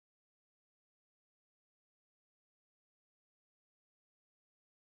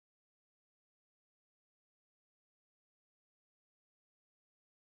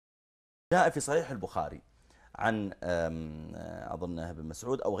جاء في صحيح البخاري عن أظنه ابن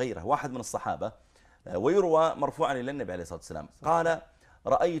مسعود أو غيره، واحد من الصحابة، ويروى مرفوعا إلى النبي عليه الصلاة والسلام، قال: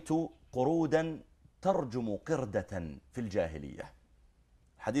 رأيت قرودا ترجم قردة في الجاهلية.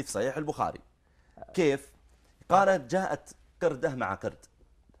 حديث صحيح البخاري. كيف؟ قالت: جاءت قردة مع قرد،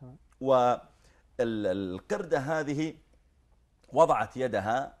 والقردة هذه وضعت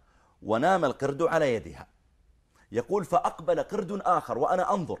يدها ونام القرد على يدها. يقول: فأقبل قرد آخر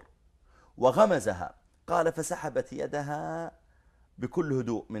وأنا أنظر وغمزها. قال: فسحبت يدها بكل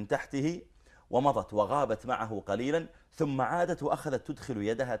هدوء من تحته ومضت وغابت معه قليلا، ثم عادت وأخذت تدخل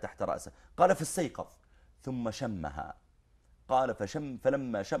يدها تحت رأسه. قال: فاستيقظ ثم شمها. قال: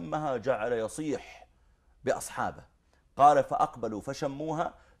 فلما شمها جعل يصيح بأصحابه. قال: فأقبلوا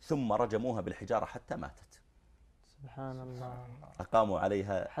فشموها ثم رجموها بالحجارة حتى ماتت. سبحان الله. أقاموا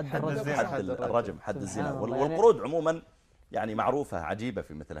عليها حد الرجم، حد الزنا. والقرود والقرود عموما يعني معروفة عجيبة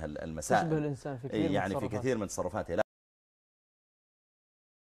في مثل المسائل، يشبه الإنسان في كثير يعني في كثير من تصرفاته.